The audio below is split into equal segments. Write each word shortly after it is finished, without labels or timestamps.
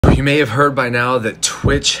You may have heard by now that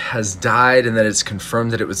Twitch has died and that it's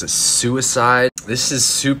confirmed that it was a suicide. This is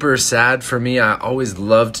super sad for me. I always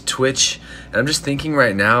loved Twitch, and I'm just thinking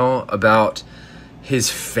right now about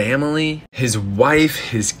his family, his wife,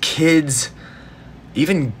 his kids,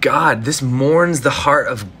 even God. This mourns the heart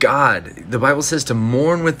of God. The Bible says to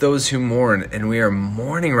mourn with those who mourn, and we are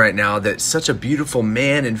mourning right now that such a beautiful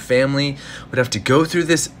man and family would have to go through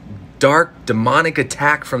this dark demonic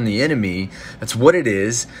attack from the enemy. That's what it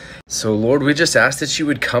is. So Lord, we just ask that you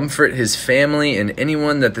would comfort his family and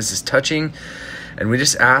anyone that this is touching. And we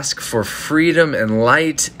just ask for freedom and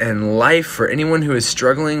light and life for anyone who is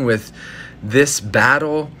struggling with this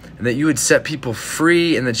battle, and that you would set people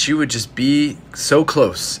free, and that you would just be so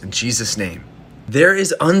close in Jesus' name. There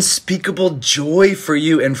is unspeakable joy for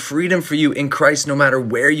you and freedom for you in Christ no matter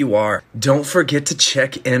where you are. Don't forget to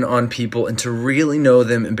check in on people and to really know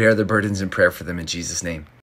them and bear their burdens in prayer for them in Jesus' name.